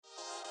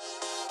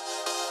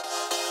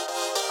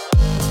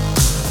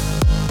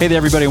Hey there,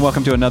 everybody, and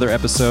welcome to another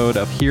episode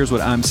of Here's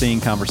What I'm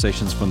Seeing,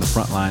 conversations from the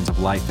front lines of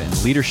life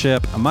and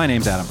leadership. My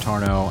name's Adam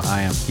Tarnow.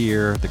 I am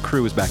here. The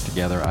crew is back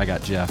together. I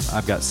got Jeff.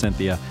 I've got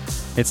Cynthia.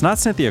 It's not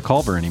Cynthia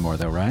Culver anymore,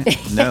 though, right?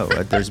 No,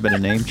 there's been a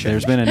name change.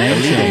 There's been a name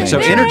change. So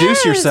There introduce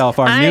is. yourself,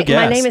 our new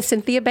guest. My name is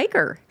Cynthia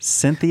Baker.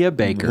 Cynthia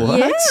Baker. What?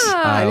 Yeah,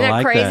 I isn't that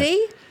like crazy?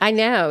 that. I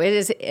know. It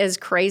is as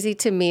crazy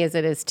to me as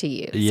it is to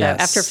you. Yes.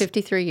 So after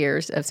 53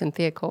 years of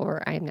Cynthia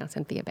Culver, I am now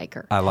Cynthia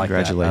Baker. I like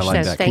Congratulations. that. I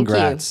like So that. thank you.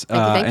 Congrats.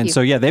 Thank and you.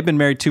 so, yeah, they've been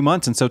married 2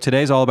 months, and so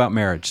today's all about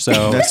marriage.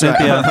 So,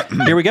 Cynthia,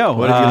 here we go.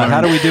 What have you learned?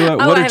 How do we do it? Oh,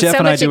 What I are have Jeff so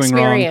and I much doing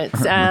wrong?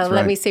 experience. Let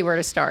right. me see where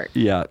to start.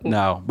 Yeah,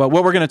 no. But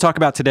what we're going to talk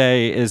about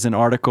today is an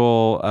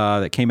article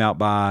that came out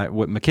by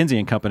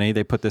McKinsey & Company.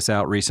 They put this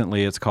out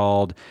recently. It's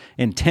called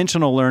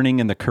Intentional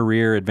Learning and the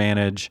Career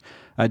Advantage.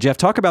 Jeff,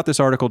 talk about this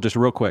article just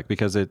real quick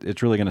because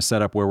it's really going to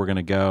set up where we're going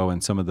to go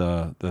and some of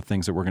the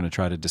things that we're going to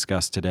try to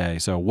discuss today.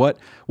 So what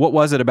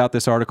was it about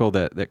this article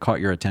that caught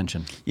your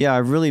attention? Yeah,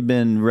 I've really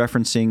been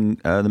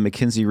referencing the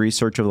McKinsey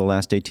research over the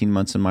last 18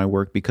 months in my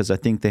work because I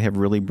think they have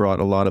really brought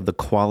a lot of the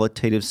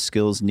qualitative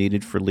skills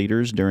needed for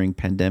leaders during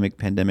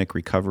pandemic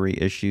recovery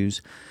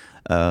issues,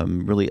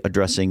 really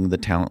addressing the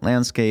talent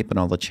landscape and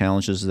all the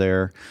challenges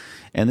there.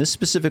 And this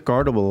specific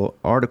article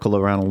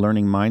around a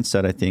learning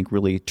mindset, I think,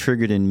 really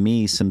triggered in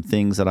me some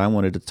things that I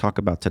wanted to talk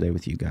about today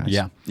with you guys.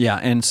 Yeah.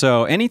 And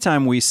so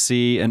anytime we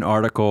see an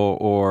article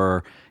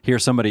or hear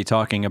somebody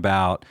talking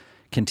about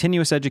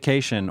continuous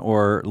education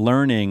or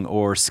learning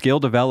or skill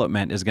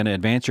development is going to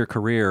advance your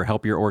career,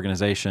 help your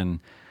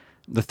organization,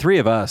 the three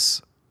of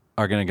us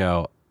are going to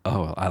go,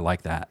 oh, I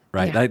like that,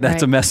 right? Yeah, That's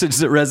right. a message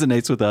that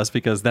resonates with us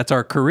because that's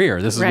our career.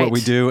 This is what Right.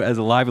 we do as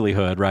a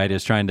livelihood, right?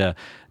 Is trying to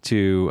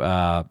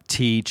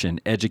teach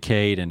and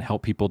educate and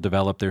help people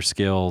develop their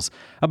skills.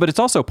 But it's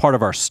also part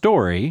of our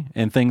story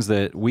and things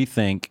that we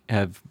think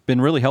have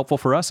been really helpful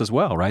for us as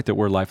well, right? That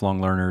we're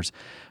lifelong learners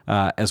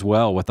as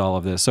well with all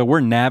of this. So we're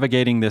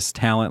navigating this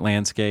talent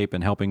landscape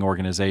and helping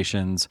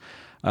organizations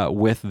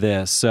with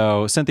this.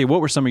 So, Cynthia,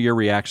 what were some of your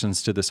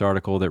reactions to this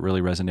article that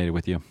really resonated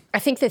with you? I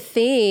think the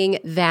thing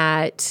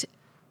that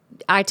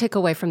I took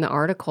away from the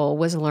article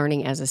was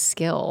learning as a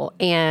skill.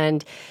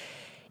 And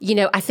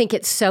I think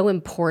it's so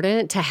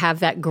important to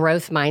have that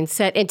growth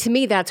mindset. And to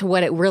me, that's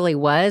what it really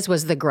was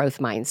the growth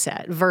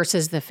mindset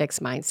versus the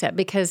fixed mindset,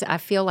 because I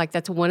feel like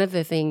that's one of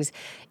the things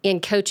in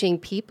coaching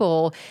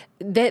people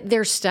that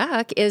they're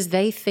stuck is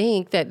they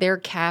think that they're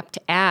capped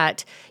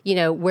at,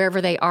 wherever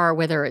they are,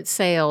 whether it's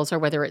sales or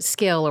whether it's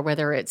skill or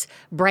whether it's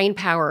brain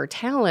power or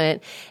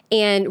talent.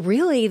 And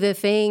really the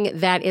thing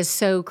that is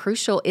so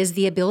crucial is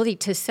the ability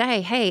to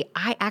say, hey,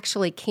 I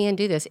actually can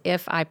do this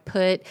if I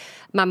put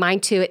my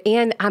mind to it.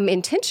 And I'm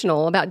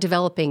intentional about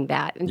developing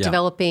that and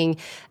developing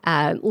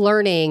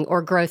learning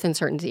or growth in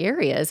certain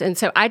areas. And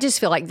so I just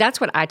feel like that's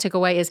what I took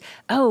away is,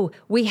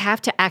 we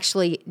have to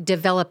actually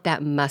develop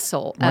that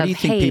muscle. Why do you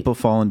think people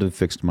fall into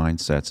fixed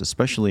mindsets,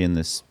 especially in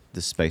this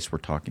space we're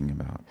talking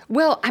about?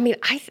 Well, I mean,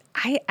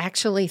 I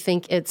actually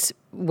think it's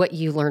what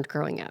you learned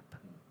growing up.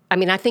 I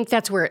mean, I think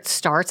that's where it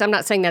starts. I'm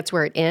not saying that's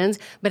where it ends,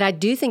 but I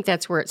do think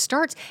that's where it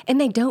starts. And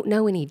they don't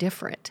know any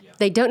different. Yeah.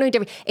 They don't know any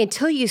different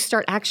until you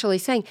start actually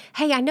saying,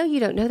 hey, I know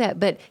you don't know that,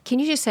 but can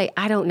you just say,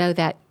 I don't know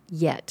that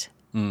yet?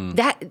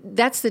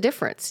 That's the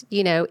difference,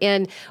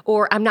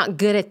 or I'm not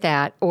good at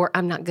that, or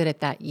I'm not good at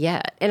that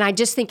yet. And I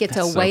just think it's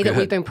a way that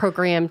we've been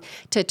programmed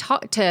to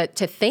talk, to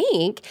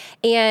think.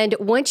 And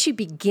once you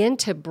begin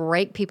to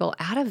break people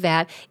out of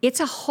that, it's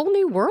a whole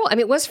new world. I mean,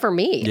 it was for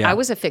me. Yeah. I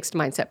was a fixed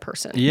mindset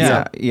person.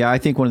 Yeah. I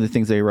think one of the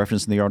things they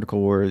referenced in the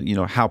article were,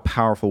 how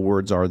powerful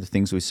words are, the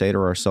things we say to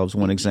ourselves.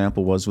 One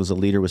example was a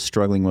leader was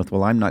struggling with,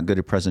 well, I'm not good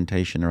at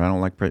presentation, or I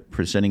don't like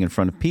presenting in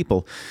front of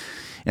people.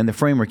 And the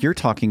framework you're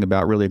talking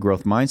about, really a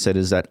growth mindset,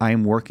 is that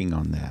I'm working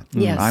on that.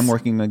 Yes. I'm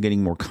working on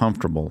getting more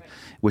comfortable,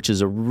 which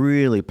is a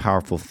really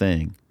powerful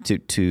thing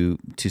to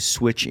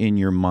switch in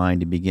your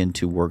mind and begin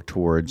to work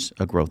towards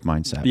a growth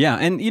mindset. Yeah,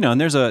 and and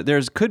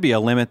there's could be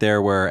a limit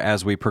there where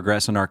as we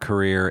progress in our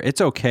career,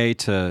 it's okay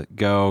to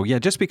go,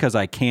 just because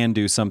I can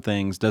do some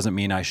things doesn't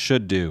mean I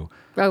should do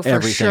for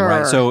everything, sure.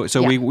 right? So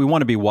Yeah. we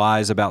want to be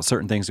wise about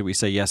certain things that we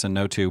say yes and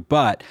no to,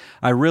 but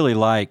I really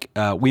like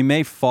we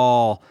may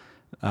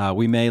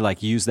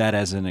use that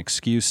as an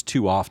excuse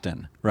too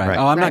often, right? Right.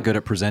 Oh, I'm not Right. good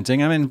at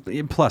presenting. I'm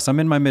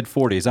in my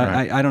mid-40s.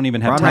 Right. I don't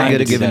even have I'm time not good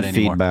to at do that giving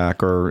anymore.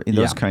 feedback or those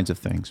Yeah. kinds of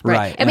things.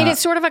 Right. I mean,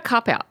 it's sort of a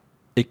cop-out.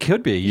 It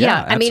could be,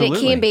 yeah, I mean,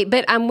 absolutely. it can be,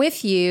 but I'm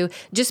with you.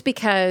 Just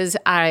because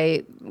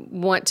I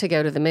want to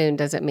go to the moon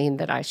doesn't mean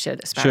that I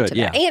should aspire to that.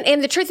 yeah.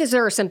 And the truth is,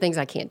 there are some things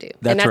I can't do,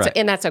 That's right.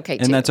 and that's okay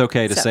too. And that's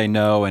okay to So, say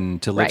no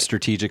and to live Right.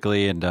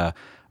 strategically and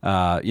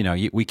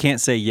we can't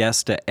say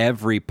yes to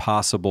every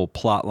possible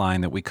plot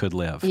line that we could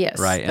live, Yes,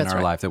 right, in that's our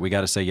right. life, that we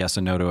got to say yes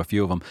and no to a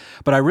few of them.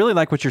 But I really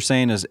like what you're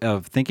saying is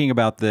of thinking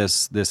about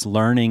this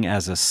learning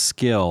as a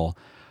skill.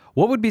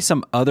 What would be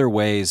some other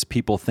ways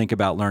people think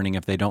about learning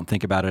if they don't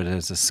think about it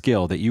as a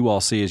skill that you all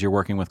see as you're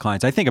working with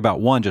clients? I think about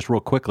one just real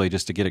quickly,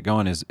 just to get it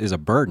going, is a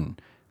burden.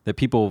 that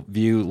people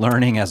view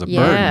learning as a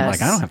burden. Yes.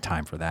 Like, I don't have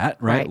time for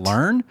that, right? Right.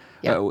 Learn.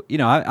 Yep.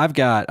 I've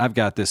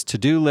got this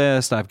to-do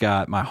list. I've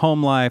got my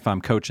home life.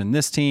 I'm coaching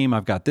this team.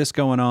 I've got this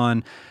going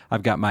on.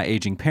 I've got my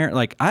aging parent.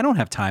 Like, I don't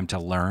have time to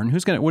learn.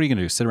 What are you going to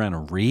do? Sit around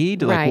and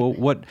read? Like, Right. well,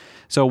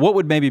 what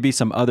would maybe be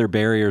some other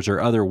barriers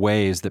or other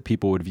ways that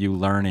people would view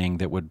learning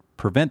that would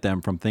prevent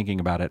them from thinking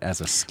about it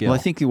as a skill? Well,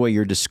 I think the way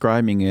you're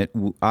describing it,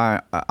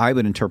 I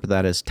would interpret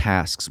that as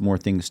tasks, more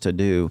things to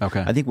do.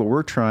 Okay. I think what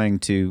we're trying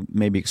to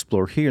maybe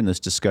explore here in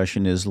this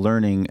discussion is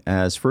learning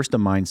as first a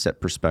mindset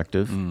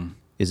perspective.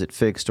 Is it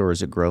fixed or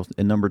is it growth?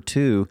 And number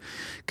two,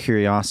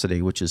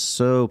 curiosity, which is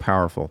so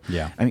powerful.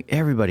 Yeah. I mean,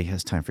 everybody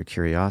has time for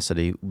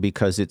curiosity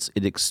because it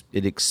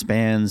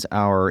expands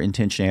our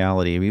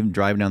intentionality. Even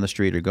driving down the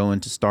street or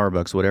going to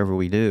Starbucks, whatever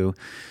we do.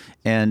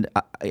 And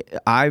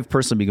I've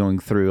personally been going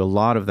through a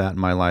lot of that in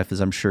my life, as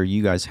I'm sure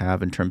you guys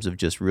have, in terms of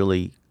just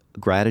really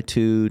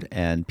gratitude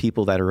and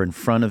people that are in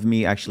front of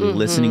me, actually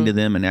listening to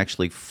them and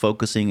actually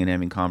focusing and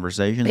having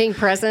conversations. Being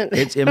present.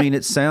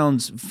 It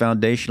sounds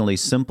foundationally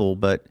simple,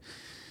 but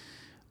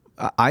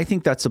I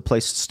think that's a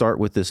place to start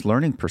with this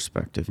learning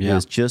perspective,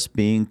 is just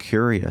being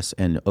curious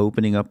and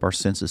opening up our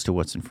senses to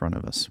what's in front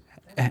of us.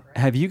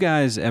 Have you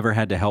guys ever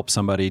had to help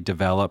somebody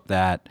develop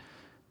that,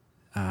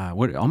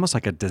 almost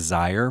like a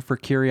desire for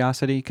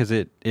curiosity? Because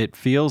it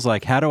feels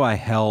like, how do I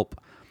help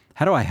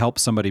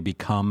somebody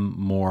become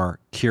more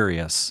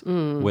curious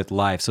with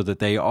life so that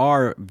they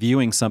are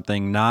viewing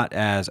something not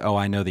as, oh,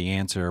 I know the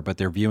answer, but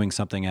they're viewing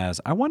something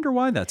as, I wonder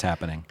why that's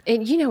happening.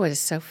 And you know what is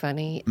so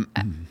funny?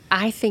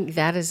 I think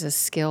that is a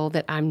skill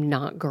that I'm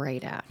not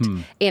great at.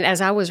 And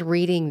as I was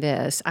reading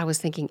this, I was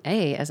thinking,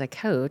 as a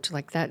coach,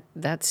 like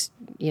that's,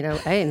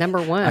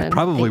 number one. I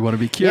probably want to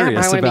be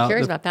curious I want to be about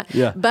curious about that.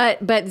 Yeah.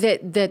 But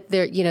that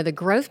there, the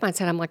growth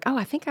mindset, I'm like,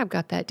 I think I've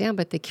got that down,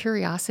 but the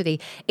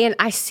curiosity. And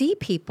I see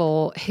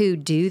people who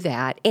do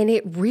that, and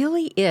it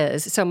really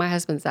is. So my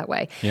husband's that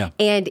way. Yeah.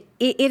 And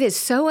it is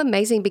so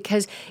amazing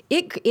because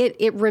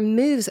it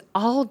removes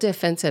all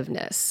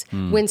defensiveness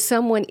when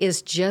someone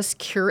is just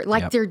curious,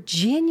 like they're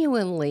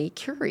genuinely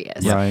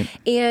curious. Right.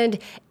 And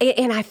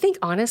I think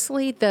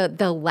honestly,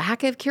 the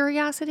lack of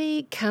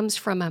curiosity comes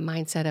from a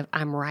mindset of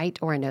I'm right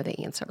or I know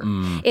the answer.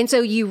 And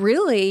so you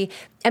really,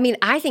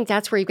 I think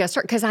that's where you've got to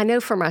start, because I know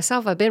for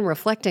myself, I've been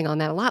reflecting on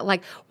that a lot.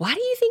 Like, why do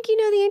you think you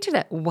know the answer to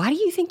that? Why do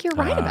you think you're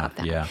right about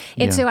that? Yeah.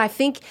 And so I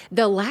think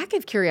the lack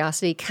of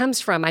curiosity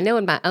comes from, I know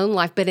in my own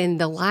life, but in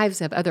the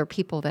lives of other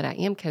people that I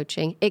am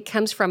coaching, it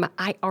comes from,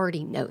 I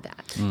already know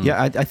that.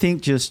 Yeah, I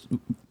think just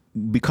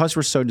because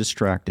we're so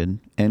distracted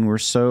and we're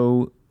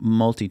so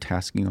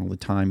multitasking all the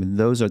time, and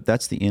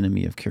that's the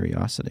enemy of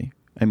curiosity.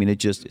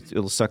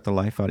 It'll suck the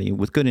life out of you.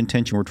 With good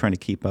intention, we're trying to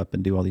keep up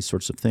and do all these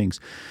sorts of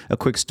things. A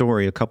quick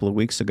story, a couple of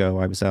weeks ago,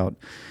 I was out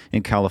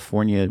in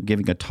California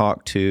giving a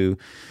talk to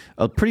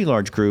a pretty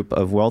large group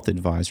of wealth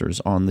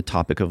advisors on the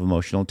topic of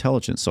emotional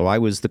intelligence. So I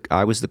was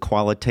the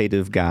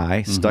qualitative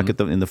guy stuck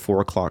in the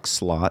 4 o'clock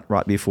slot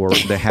right before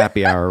the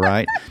happy hour,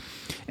 right?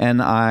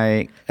 And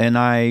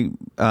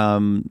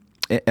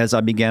as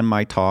I began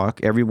my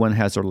talk, everyone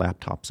has their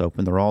laptops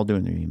open. They're all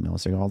doing their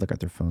emails. They got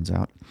their phones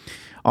out.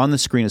 On the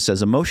screen, it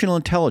says, emotional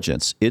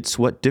intelligence, it's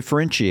what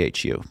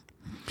differentiates you.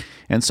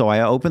 And so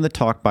I open the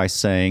talk by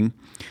saying,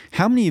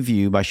 how many of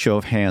you, by show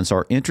of hands,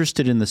 are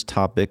interested in this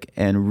topic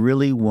and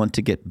really want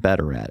to get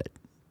better at it?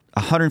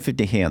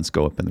 150 hands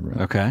go up in the room.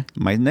 Okay.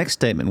 My next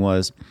statement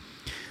was,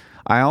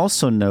 I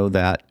also know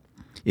that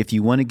if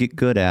you want to get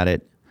good at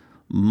it,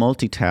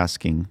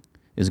 multitasking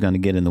is going to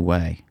get in the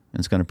way, and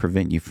it's going to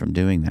prevent you from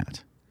doing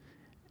that.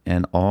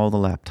 And all the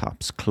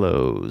laptops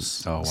close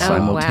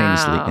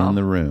simultaneously in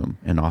the room,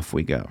 and off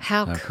we go.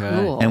 How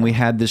cool. And we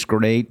had this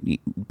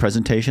great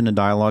presentation and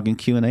dialogue and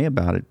Q&A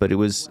about it. But it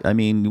was,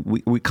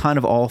 we kind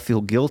of all feel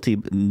guilty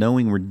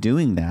knowing we're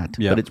doing that.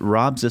 Yep. But it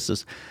robs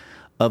us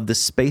of the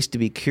space to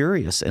be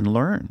curious and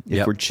learn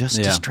if we're just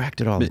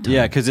distracted all the time.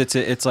 Yeah, because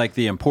it's like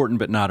the important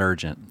but not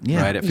urgent,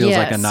 right? It feels Yes.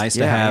 like a nice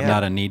to have,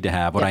 not a need to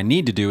have. What I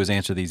need to do is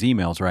answer these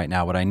emails right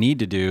now. What I need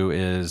to do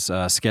is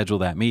schedule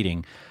that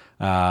meeting.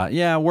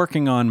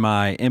 Working on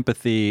my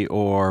empathy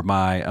or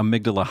my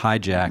amygdala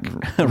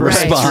hijack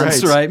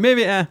response, right?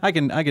 Maybe I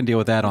can deal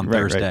with that on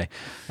Thursday.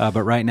 Right.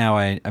 But right now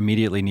I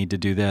immediately need to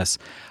do this.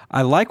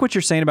 I like what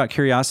you're saying about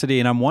curiosity,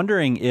 and I'm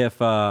wondering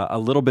if a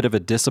little bit of a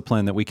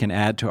discipline that we can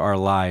add to our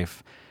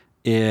life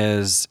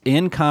is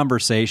in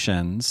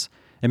conversations.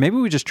 And maybe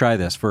we just try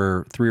this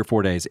for 3 or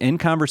 4 days. In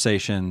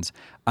conversations,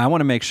 I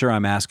want to make sure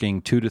I'm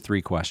asking 2 to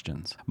 3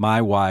 questions.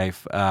 My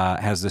wife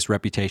has this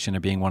reputation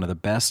of being one of the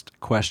best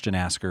question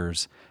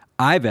askers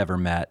I've ever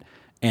met.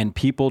 And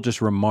people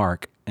just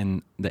remark,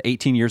 in the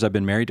 18 years I've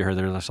been married to her,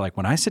 they're just like,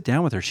 when I sit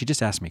down with her, she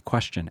just asks me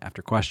question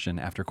after question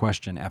after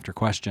question after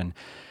question.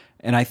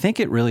 And I think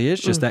it really is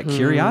just that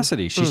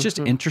curiosity. She's just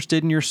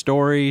interested in your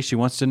story. She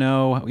wants to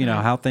know,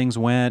 how things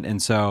went. And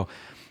so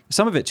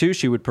some of it, too,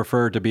 she would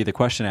prefer to be the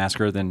question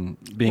asker than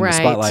being the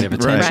spotlight of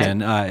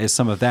attention, is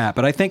some of that.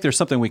 But I think there's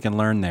something we can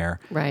learn there.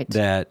 Right.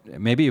 That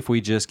maybe if we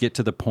just get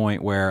to the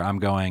point where I'm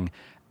going,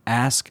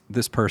 ask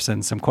this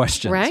person some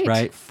questions, Right.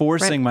 right?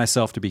 Forcing Right.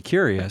 myself to be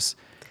curious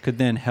could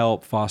then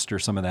help foster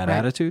some of that Right.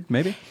 attitude,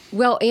 maybe?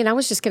 Well, and I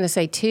was just going to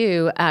say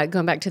too,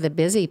 going back to the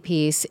busy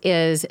piece,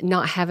 is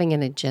not having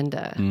an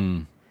agenda.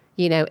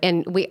 You know,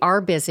 and we are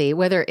busy,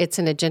 whether it's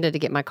an agenda to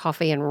get my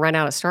coffee and run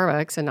out of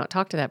Starbucks and not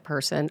talk to that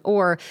person,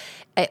 or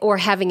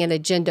having an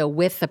agenda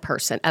with the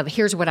person of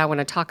here's what I want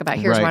to talk about,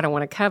 here's Right. what I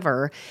want to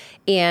cover,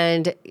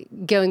 and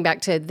going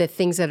back to the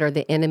things that are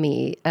the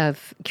enemy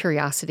of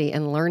curiosity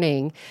and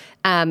learning.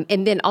 And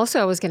then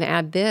also I was going to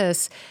add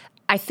this.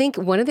 I think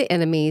one of the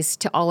enemies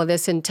to all of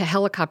this and to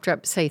helicopter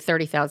up, say,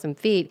 30,000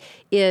 feet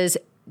is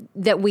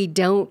that we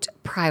don't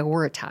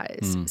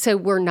prioritize. So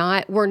we're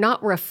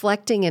not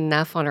reflecting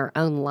enough on our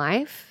own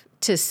life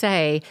to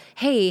say,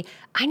 hey,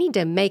 I need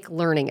to make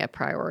learning a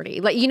priority.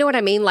 Like, you know what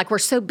I mean? Like, we're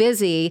so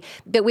busy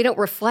that we don't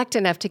reflect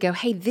enough to go,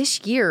 hey,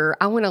 this year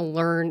I want to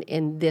learn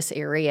in this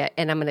area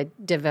and I'm going to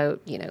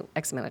devote,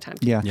 X amount of time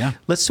to it. Yeah.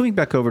 Let's swing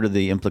back over to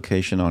the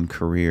implication on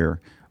career.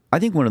 I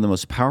think one of the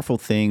most powerful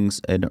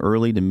things an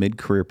early to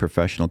mid-career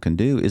professional can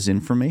do is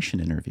information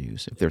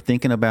interviews. If they're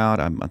thinking about,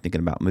 I'm thinking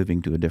about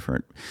moving to a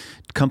different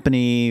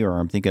company, or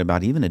I'm thinking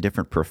about even a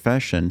different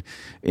profession.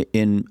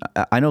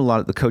 I know a lot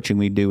of the coaching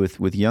we do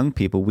with young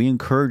people, we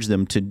encourage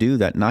them to do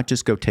that, not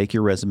just go take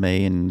your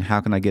resume and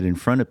how can I get in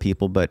front of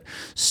people, but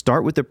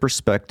start with the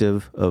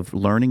perspective of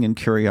learning and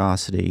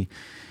curiosity.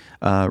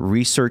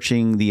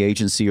 Researching the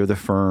agency or the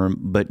firm,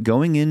 but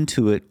going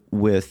into it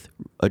with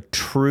a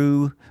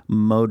true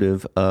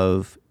motive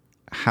of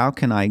how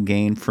can I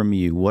gain from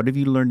you? What have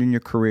you learned in your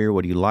career?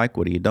 What do you like?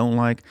 What do you don't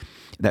like?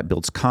 That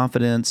builds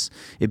confidence.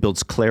 It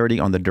builds clarity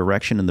on the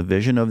direction and the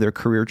vision of their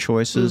career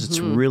choices. It's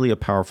really a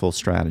powerful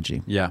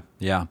strategy. Yeah.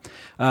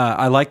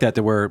 I like that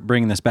we're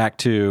bringing this back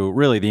to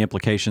really the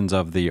implications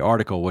of the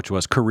article, which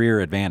was career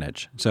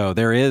advantage. So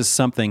there is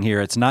something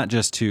here. It's not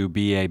just to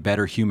be a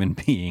better human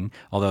being,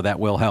 although that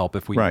will help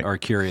if we Right. are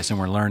curious and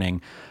we're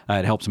learning.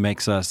 It helps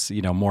makes us,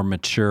 more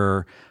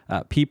mature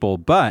people.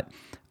 But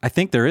I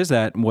think there is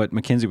what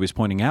McKinsey was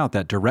pointing out,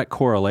 that direct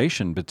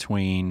correlation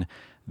between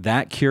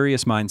that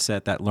curious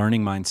mindset, that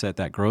learning mindset,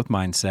 that growth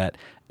mindset,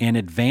 and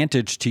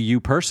advantage to you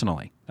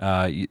personally.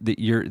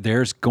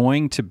 There's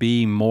going to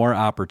be more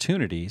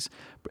opportunities.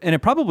 And it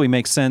probably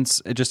makes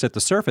sense just at the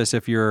surface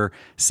if you're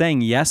saying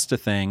yes to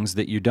things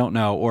that you don't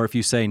know, or if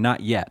you say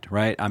not yet,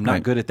 right? I'm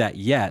not good at that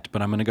yet,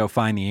 but I'm going to go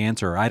find the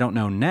answer. I don't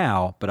know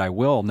now, but I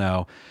will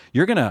know.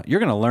 You're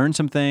gonna learn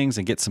some things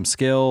and get some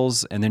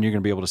skills, and then you're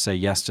gonna be able to say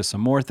yes to some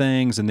more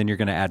things, and then you're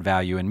gonna add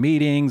value in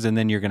meetings, and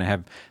then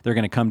they're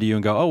gonna come to you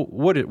and go, oh,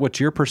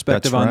 what's your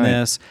perspective That's on right.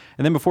 this?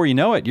 And then before you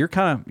know it,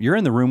 you're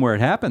in the room where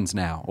it happens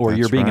now, or That's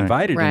you're being right.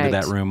 invited into Right.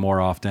 that room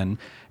more often,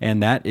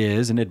 and that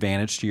is an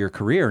advantage to your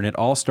career. And it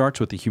all starts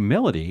with the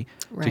humility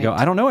to go, Right.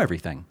 I don't know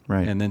everything,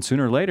 Right. and then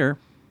sooner or later,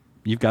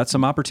 you've got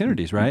some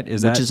opportunities, right?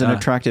 Which is an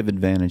attractive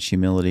advantage,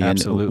 humility.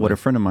 Absolutely. And what a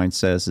friend of mine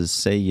says is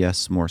say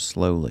yes more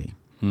slowly.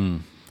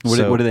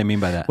 What do they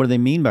mean by that? What do they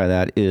mean by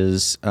that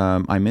is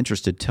I'm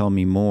interested, tell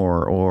me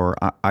more, or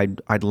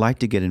I'd like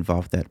to get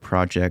involved with that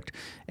project,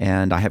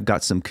 and I have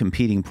got some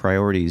competing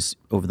priorities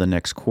over the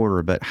next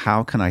quarter, but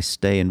how can I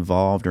stay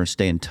involved or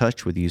stay in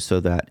touch with you so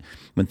that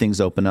when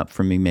things open up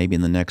for me maybe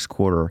in the next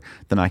quarter,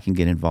 then I can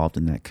get involved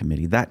in that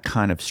committee? That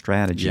kind of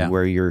strategy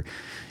where you're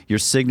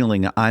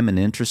signaling I'm an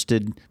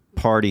interested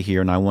party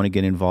here and I want to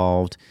get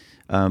involved,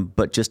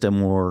 but just a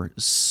more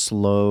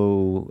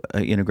slow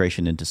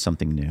integration into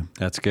something new.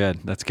 That's good.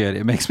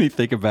 It makes me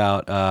think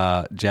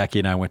about Jackie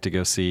and I went to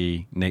go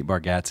see Nate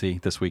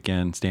Bargatze this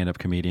weekend, stand-up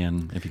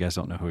comedian. If you guys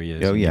don't know who he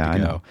is, Oh, you yeah, need I to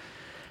know. go.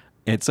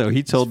 And so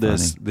he told funny.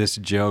 this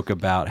joke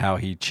about how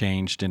he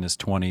changed in his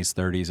 20s,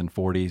 30s, and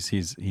 40s.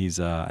 He's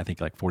I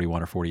think like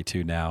 41 or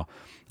 42 now,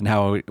 and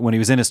how when he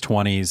was in his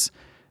 20s,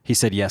 he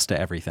said yes to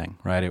everything,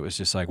 right? It was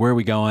just like, where are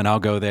we going? I'll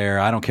go there.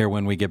 I don't care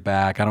when we get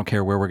back. I don't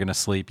care where we're going to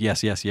sleep.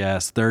 Yes, yes,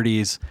 yes.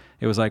 30s,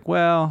 it was like,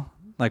 well,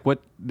 like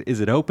what, is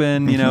it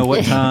open?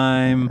 What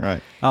time?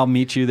 Right. I'll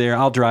meet you there.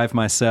 I'll drive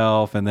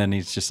myself. And then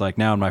he's just like,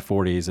 now in my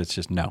 40s, it's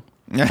just no.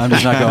 I'm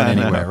just not going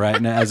anywhere, right?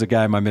 And as a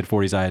guy in my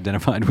mid-40s, I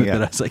identified with Yeah.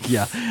 it. I was like,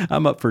 yeah,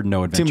 I'm up for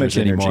no adventures much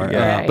energy, anymore.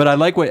 yeah. Right. But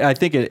I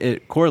think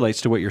it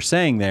correlates to what you're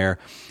saying there.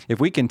 If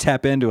we can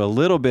tap into a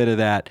little bit of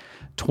that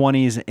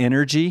 20s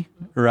energy,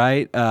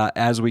 right,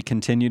 as we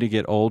continue to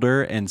get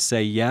older and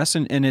say yes,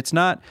 and it's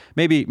not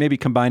maybe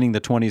combining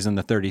the 20s and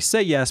the 30s,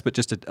 say yes, but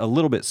just a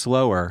little bit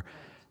slower.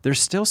 There's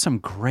still some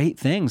great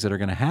things that are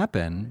going to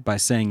happen by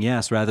saying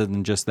yes rather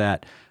than just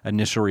that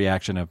initial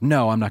reaction of,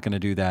 no, I'm not going to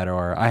do that,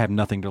 or I have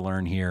nothing to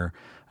learn here.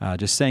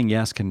 Just saying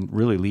yes can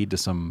really lead to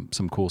some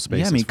cool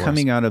spaces. Yeah, I mean, for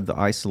coming us. out of the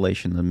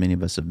isolation that many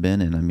of us have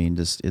been in, I mean,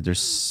 there's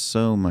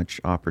so much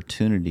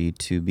opportunity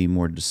to be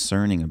more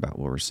discerning about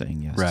what we're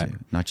saying yes Right. to,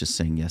 not just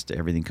saying yes to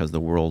everything because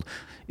the world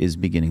is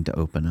beginning to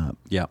open up.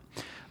 Yeah.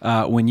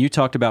 When you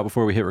talked about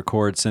before we hit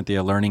record,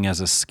 Cynthia, learning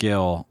as a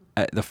skill,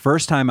 the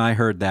first time I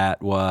heard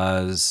that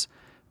was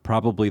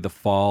probably the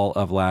fall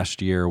of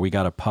last year. We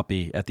got a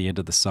puppy at the end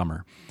of the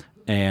summer.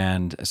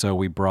 And so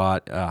we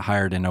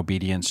hired an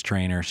obedience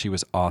trainer. She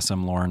was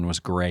awesome. Lauren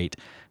was great.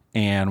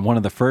 And one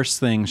of the first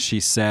things she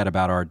said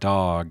about our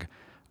dog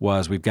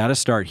was, we've got to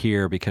start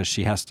here because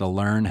she has to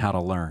learn how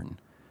to learn.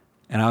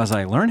 And I was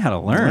like, learn how to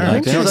learn? Yeah,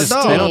 Like, they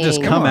don't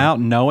just come Come on. out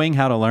knowing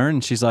how to learn.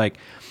 And she's like,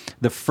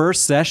 the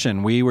first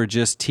session, we were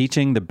just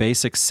teaching the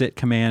basic sit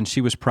command.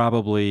 She was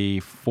probably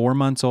 4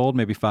 months old,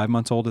 maybe 5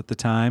 months old at the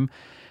time.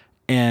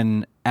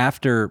 And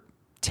after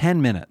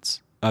 10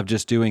 minutes of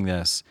just doing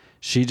this,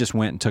 she just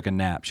went and took a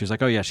nap. She was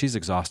like, oh yeah, she's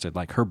exhausted.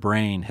 Like, her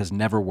brain has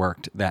never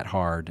worked that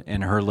hard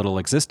in her little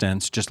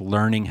existence, just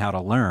learning how to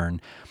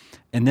learn.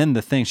 And then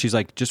the thing, she's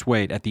like, just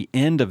wait, at the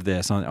end of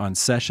this, on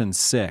session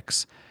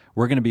 6,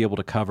 we're going to be able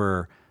to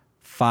cover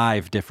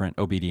 5 different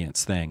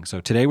obedience things.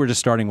 So today we're just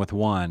starting with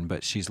 1,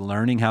 but she's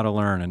learning how to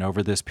learn, and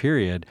over this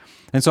period.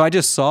 And so I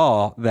just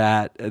saw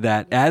that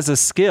as a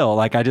skill,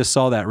 like I just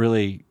saw that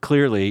really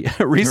clearly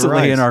recently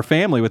Right. in our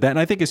family with that. And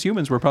I think as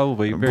humans, we're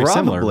probably very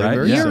similar, Probably right?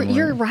 very Yeah. similar.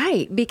 You're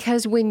right,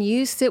 because when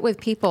you sit with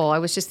people, I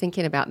was just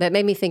thinking about that,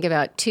 made me think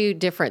about 2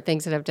 different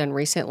things that I've done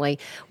recently.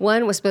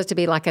 One was supposed to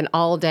be like an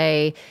all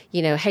day,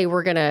 hey,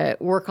 we're going to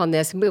work on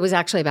this. It was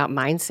actually about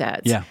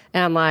mindsets. Yeah.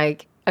 And I'm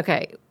like,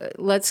 okay,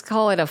 let's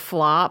call it a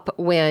flop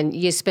when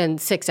you spend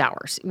 6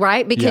 hours,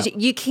 right? Because Yeah.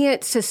 you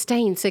can't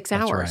sustain 6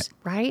 hours,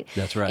 right?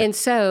 That's right. And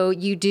so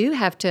you do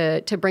have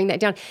to bring that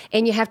down,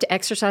 and you have to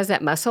exercise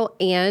that muscle.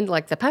 And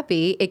like the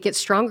puppy, it gets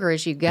stronger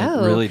as you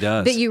go. It really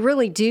does. But you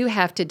really do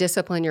have to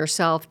discipline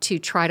yourself to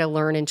try to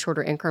learn in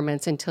shorter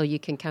increments until you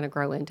can kind of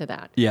grow into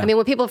that. Yeah. I mean,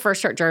 when people first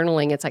start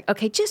journaling, it's like,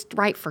 okay, just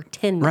write for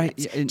 10 Right.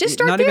 minutes. Yeah, Just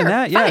start not there. even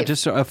that. Yeah. 5.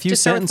 Just a few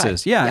Just start with 5.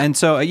 sentences. Yeah. And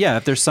so,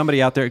 if there's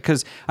somebody out there,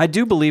 because I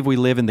do believe we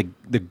live in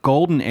the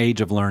golden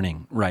age of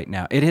learning right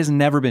now. It has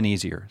never been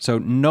easier. So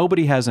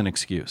nobody has an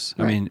excuse.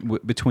 I mean,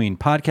 between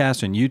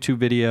podcasts and YouTube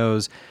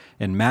videos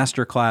and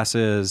master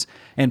classes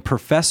and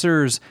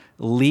professors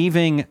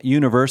leaving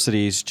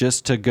universities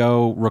just to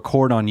go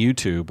record on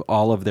YouTube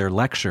all of their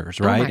lectures,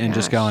 right? my And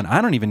just gosh. going,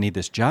 I don't even need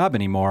this job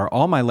anymore.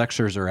 All my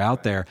lectures are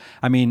out there.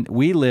 I mean,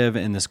 we live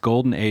in this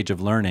golden age of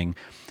learning.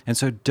 And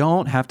so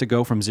don't have to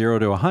go from 0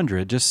 to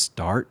 100. Just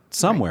start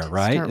somewhere,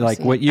 right? Start with Like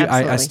some- what I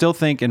absolutely. still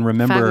think and 5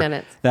 remember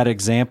minutes. that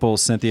example,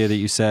 Cynthia, that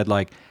you said,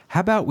 like,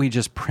 how about we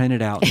just print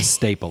it out and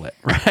staple it,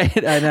 right?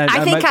 And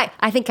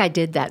I think I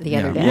did that the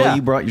other day. Yeah. Well,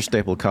 you brought your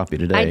stapled copy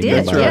today. I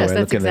did. By the Yes, way. that's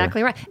Look at there.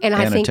 exactly right. And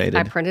I think Annotated.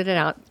 I printed it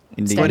out.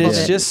 Indeed. But stapled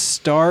it's it. just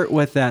start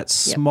with that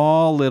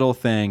small little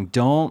thing.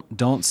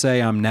 Don't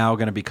say I'm now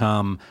going to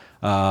become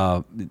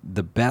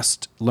the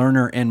best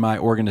learner in my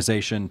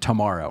organization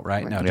tomorrow.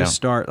 Right now, Yeah. just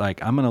start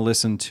like I'm going to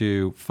listen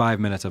to 5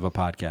 minutes of a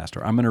podcast,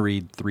 or I'm going to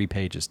read 3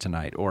 pages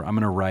tonight, or I'm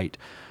going to write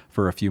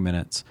for a few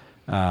minutes.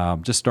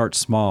 Just start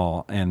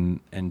small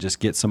and just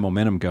get some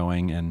momentum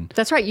going. And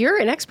That's right. You're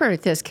an expert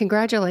at this.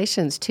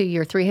 Congratulations to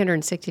your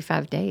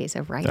 365 days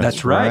of writing.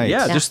 that's right. right.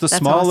 Yeah, Yeah, just the that's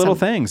small little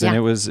awesome. things, and Yeah.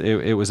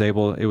 it was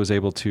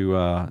able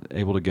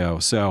to go.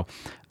 So,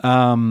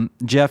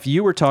 Jeff,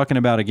 you were talking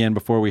about, again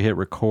before we hit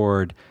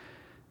record,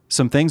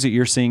 some things that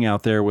you're seeing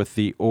out there with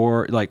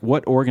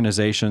what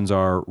organizations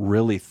are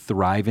really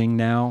thriving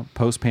now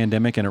post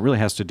pandemic, and it really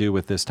has to do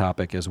with this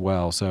topic as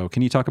well. So,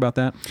 can you talk about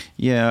that?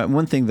 Yeah,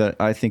 one thing that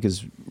I think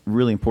is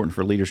really important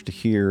for leaders to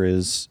hear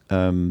is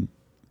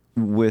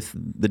with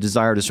the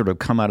desire to sort of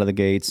come out of the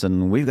gates,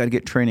 and we've got to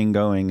get training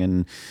going,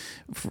 and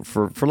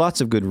for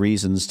lots of good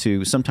reasons,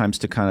 to sometimes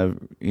to kind of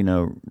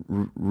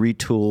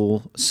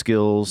retool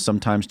skills,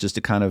 sometimes just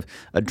to kind of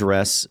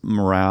address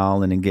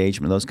morale and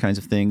engagement, those kinds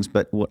of things.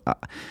 But what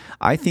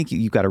I think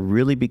you've got to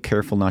really be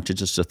careful not to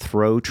just to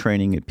throw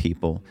training at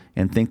people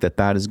and think that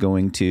that is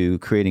going to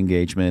create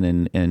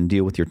engagement and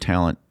deal with your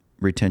talent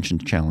retention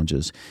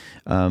challenges.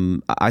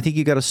 I think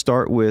you got to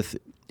start with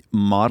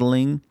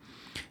modeling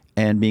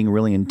and being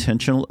really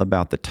intentional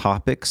about the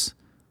topics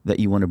that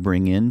you want to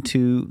bring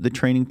into the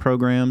training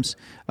programs.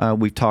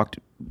 We've talked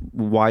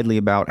widely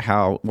about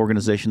how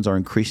organizations are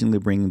increasingly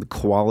bringing the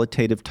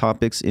qualitative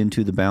topics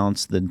into the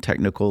balance, the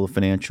technical, the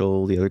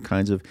financial, the other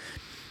kinds of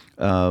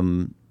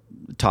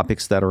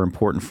topics that are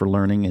important for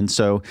learning. And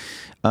so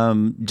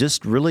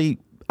just really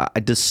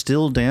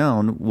distill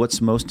down what's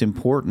most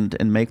important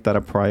and make that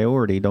a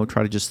priority. Don't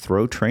try to just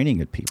throw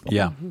training at people.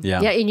 Yeah.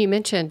 Yeah, and you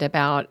mentioned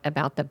about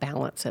the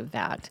balance of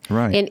that.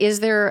 Right. And is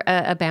there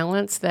a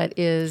balance that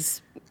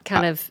is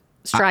kind of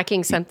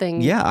striking something?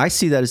 Yeah, I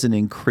see that as an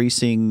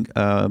increasing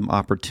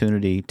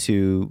opportunity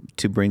to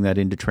bring that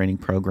into training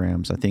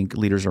programs. I think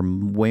leaders are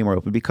way more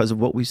open because of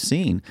what we've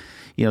seen.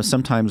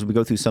 Sometimes we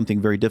go through something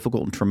very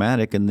difficult and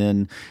traumatic, and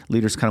then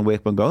leaders kind of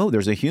wake up and go, oh,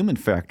 there's a human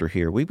factor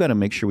here. We've got to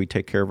make sure we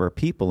take care of our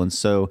people. And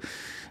so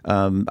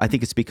I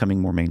think it's becoming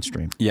more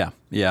mainstream. Yeah,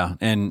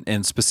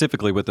 and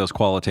specifically with those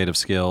qualitative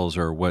skills,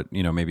 or what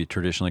maybe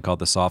traditionally called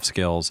the soft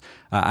skills.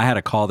 I had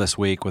a call this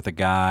week with a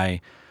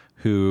guy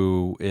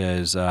who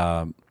is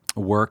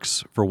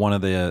works for one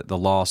of the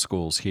law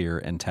schools here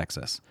in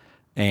Texas,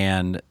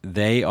 and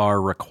they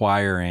are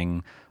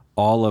requiring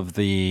all of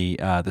the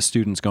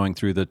students going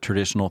through the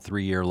traditional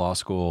 3-year law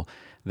school.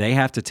 They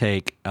have to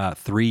take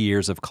 3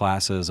 years of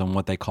classes on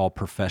what they call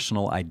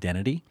professional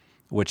identity,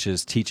 which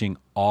is teaching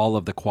all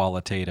of the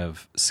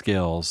qualitative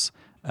skills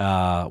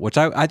which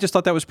I just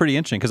thought that was pretty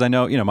interesting because I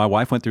know, my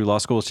wife went through law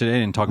school. She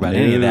didn't talk about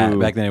any of that.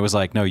 Back then it was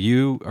like, no,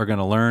 you are going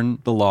to learn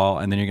the law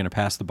and then you're going to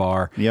pass the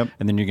bar. Yep.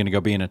 And then you're going to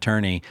go be an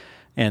attorney.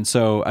 And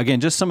so, again,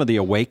 just some of the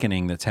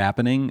awakening that's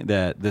happening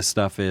that this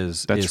stuff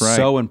is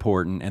so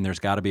important, and there's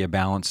got to be a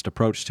balanced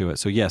approach to it.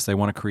 So, yes, they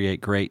want to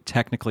create great,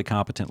 technically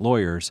competent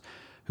lawyers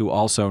who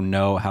also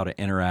know how to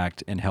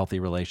interact in healthy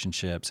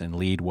relationships and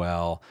lead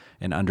well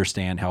and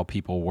understand how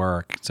people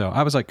work. So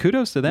I was like,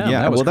 kudos to them.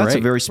 Yeah, that was that's a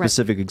great. very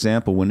specific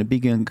example. When it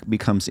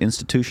becomes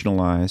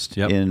institutionalized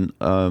in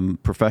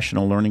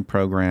professional learning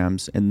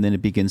programs, and then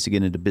it begins to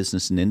get into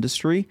business and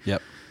industry.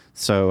 Yep.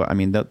 So, I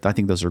mean, I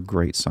think those are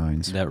great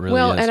signs. That really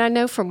is. And I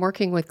know from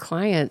working with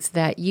clients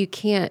that you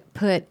can't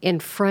put in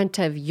front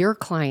of your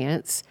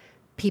clients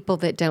people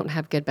that don't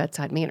have good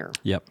bedside manner.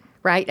 Yep.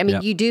 Right? I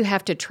mean, you do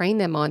have to train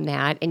them on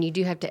that, and you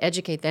do have to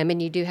educate them,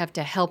 and you do have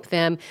to help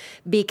them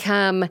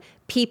become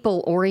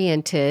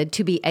people-oriented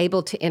to be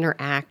able to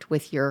interact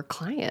with your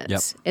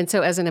clients. Yep. And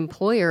so as an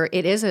employer,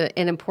 it is an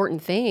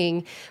important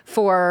thing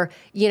for,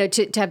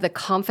 to have the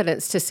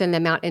confidence to send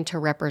them out and to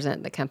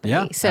represent the company.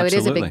 Yeah, so absolutely. it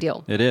is a big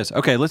deal. It is.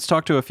 Okay, let's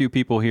talk to a few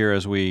people here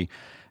as we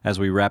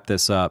wrap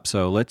this up.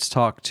 So let's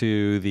talk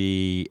to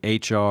the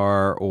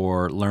HR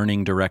or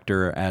learning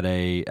director at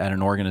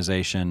an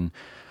organization.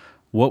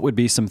 What would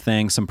be some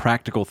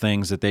practical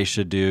things that they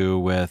should do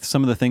with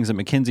some of the things that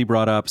McKinsey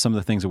brought up, some of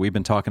the things that we've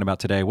been talking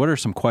about today? What are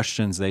some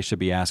questions they should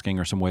be asking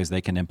or some ways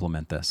they can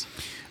implement this?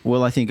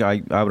 Well, I think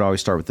I would always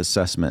start with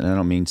assessment. And I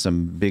don't mean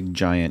some big,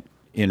 giant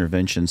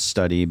intervention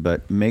study,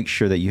 but make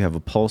sure that you have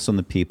a pulse on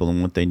the people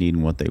and what they need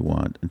and what they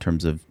want in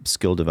terms of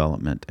skill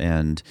development.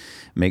 And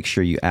make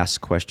sure you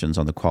ask questions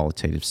on the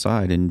qualitative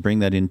side and bring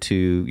that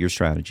into your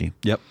strategy.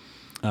 Yep.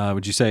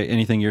 Would you say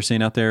anything you're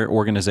seeing out there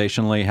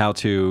organizationally, how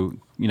to,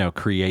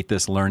 create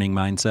this learning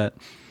mindset?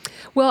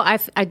 Well,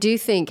 I do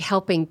think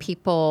helping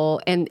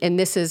people, and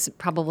this is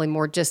probably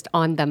more just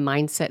on the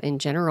mindset in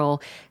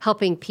general,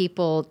 helping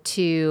people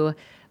to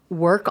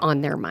work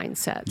on their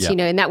mindsets,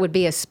 Yeah. and that would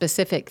be a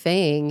specific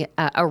thing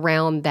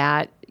around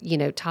that,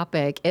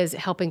 topic, is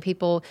helping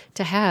people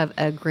to have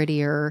a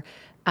grittier,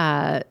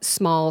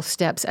 small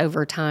steps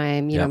over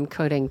time. I'm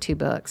quoting 2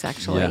 books,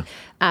 actually,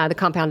 The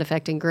Compound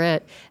Effect and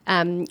Grit,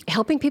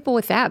 helping people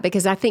with that,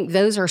 because I think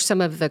those are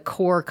some of the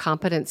core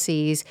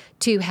competencies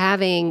to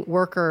having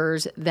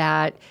workers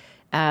that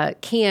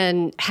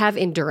can have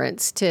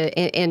endurance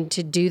and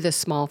to do the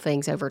small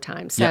things over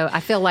time. So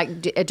I feel like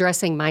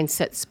addressing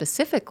mindset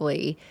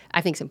specifically, I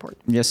think is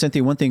important. Yeah,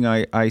 Cynthia, one thing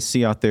I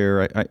see out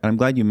there, I'm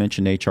glad you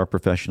mentioned HR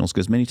professionals,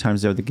 because many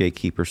times they're the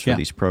gatekeepers for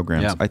these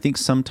programs. Yeah. I think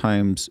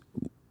sometimes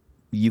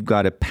you've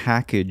got to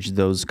package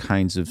those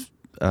kinds of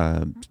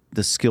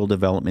the skill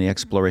development, the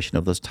exploration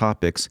of those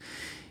topics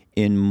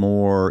in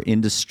more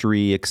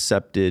industry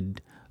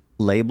accepted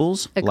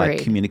labels. Agreed.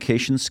 Like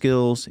communication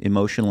skills,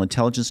 emotional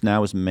intelligence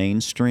now is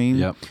mainstream,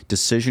 Yep.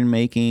 decision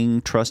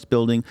making, trust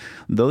building.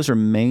 Those are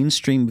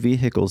mainstream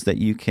vehicles that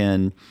you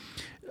can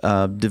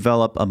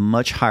develop a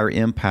much higher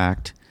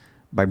impact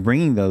by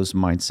bringing those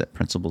mindset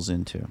principles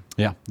into.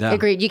 Yeah.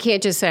 Agreed. You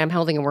can't just say I'm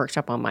holding a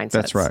workshop on mindsets.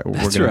 That's right.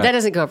 That's right. That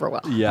doesn't go over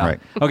well. Yeah. Right.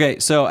 Okay.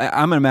 So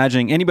I'm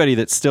imagining anybody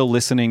that's still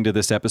listening to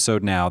this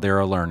episode now, they're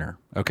a learner.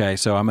 Okay.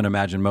 So I'm going to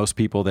imagine most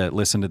people that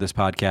listen to this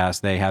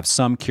podcast, they have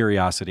some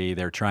curiosity.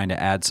 They're trying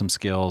to add some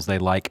skills. They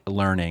like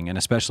learning. And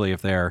especially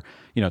if they're,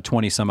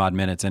 20 some odd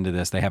minutes into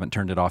this, they haven't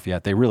turned it off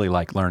yet. They really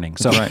like learning.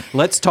 So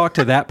let's talk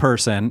to that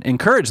person,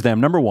 encourage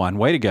them. Number one,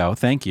 way to go.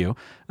 Thank you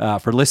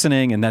for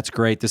listening. And that's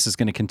great. This is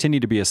going to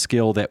continue to be a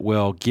skill that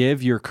will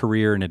give your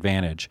career an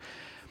advantage.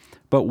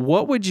 But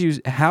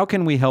how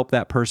can we help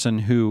that person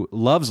who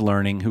loves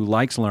learning, who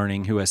likes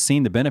learning, who has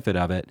seen the benefit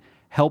of it,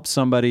 help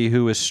somebody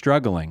who is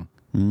struggling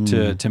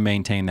to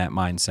maintain that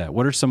mindset?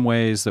 What are some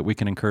ways that we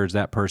can encourage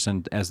that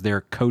person as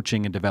they're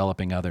coaching and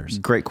developing others?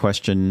 Great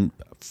question.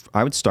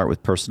 I would start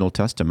with personal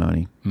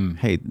testimony.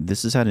 Hey,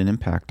 this has had an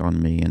impact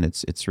on me, and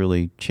it's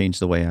really changed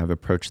the way I've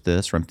approached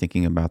this, or I'm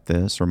thinking about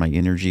this, or my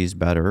energy is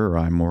better, or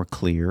I'm more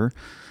clear.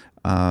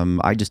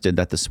 I just did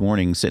that this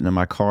morning, sitting in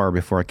my car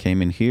before I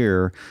came in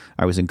here.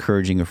 I was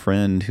encouraging a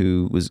friend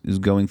who was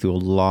going through a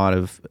lot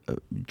of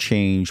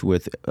change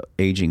with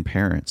aging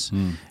parents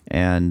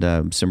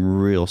and some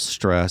real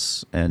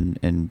stress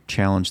and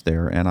challenge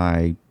there. And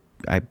I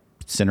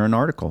sent her an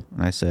article,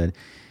 and I said,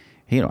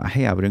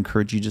 hey, I would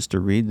encourage you just to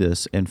read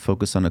this and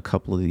focus on a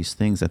couple of these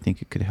things. I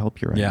think it could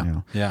help you right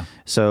now. Yeah.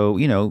 So,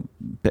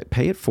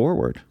 pay it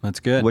forward.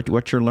 That's good.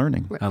 What you're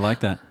learning. I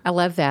like that. I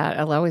love that.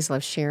 I always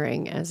love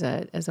sharing as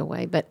a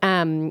way. But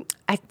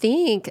I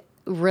think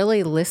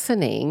really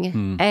listening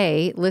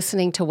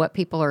to what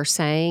people are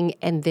saying,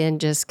 and then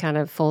just kind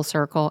of full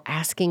circle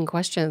asking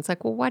questions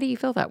like, well, why do you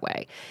feel that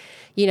way?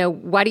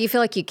 Why do you feel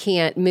like you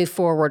can't move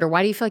forward? Or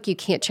why do you feel like you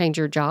can't change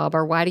your job?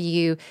 Or why do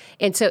you...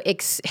 And so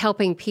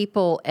helping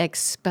people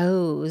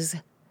expose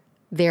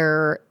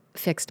their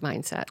fixed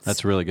mindsets.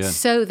 That's really good.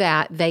 So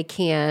that they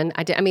can,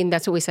 I mean,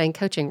 that's what we say in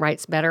coaching, right?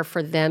 It's better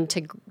for them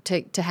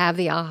to have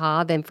the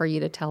aha than for you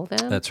to tell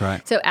them. That's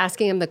right. So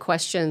asking them the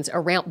questions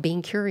around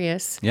being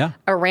curious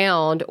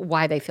around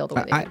why they feel the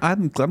way they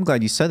do. I'm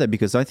glad you said that,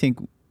 because I think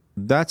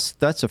that's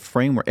a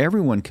framework.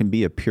 Everyone can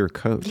be a peer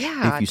coach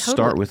if you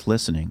start with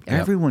listening. Yep.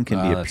 Everyone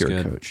can be a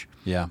peer coach.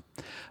 Yeah.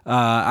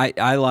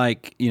 I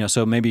like,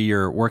 so maybe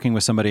you're working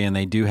with somebody and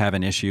they do have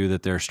an issue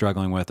that they're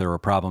struggling with or a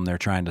problem they're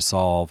trying to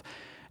solve.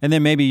 And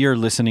then maybe you're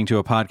listening to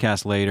a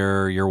podcast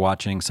later, or you're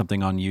watching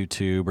something on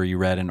YouTube, or you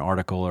read an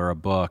article or a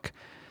book.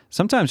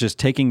 Sometimes just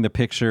taking the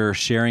picture,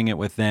 sharing it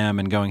with them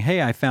and going,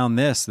 hey, I found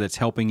this that's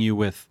helping you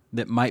with,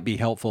 that might be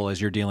helpful as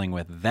you're dealing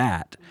with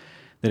that.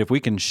 That if we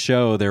can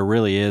show there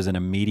really is an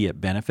immediate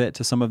benefit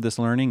to some of this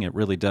learning, it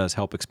really does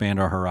help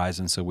expand our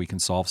horizons so we can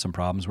solve some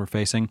problems we're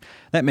facing.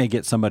 That may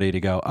get somebody to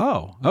go,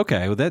 oh,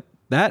 okay, well,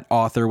 that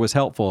author was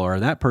helpful, or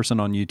that person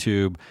on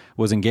YouTube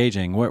was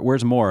engaging.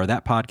 Where's more?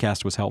 That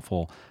podcast was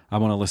helpful. I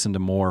want to listen to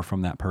more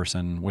from that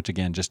person, which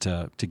again, just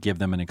to give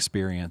them an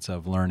experience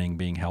of learning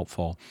being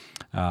helpful,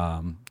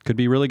 could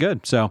be really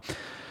good. So,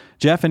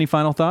 Jeff, any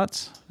final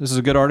thoughts? This is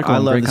a good article. I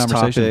love great this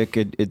conversation.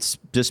 topic. It's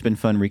just been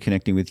fun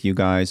reconnecting with you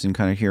guys and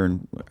kind of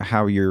hearing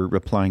how you're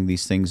applying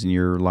these things in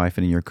your life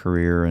and in your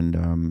career. And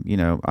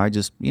I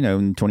just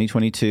in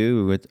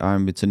 2022,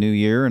 it's a new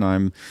year,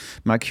 and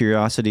my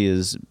curiosity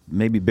is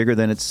maybe bigger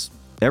than it's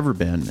ever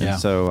been. Yeah.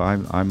 And so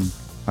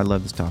I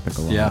love this topic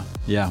a lot.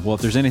 Yeah. Well,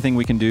 if there's anything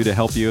we can do to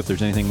help you, if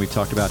there's anything we've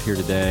talked about here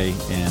today,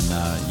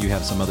 and you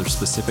have some other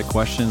specific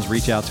questions,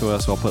 reach out to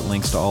us. I'll put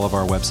links to all of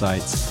our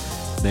websites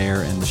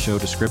there in the show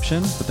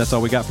description. But that's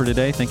all we got for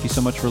today. Thank you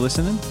so much for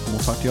listening. We'll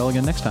talk to you all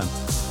again next time.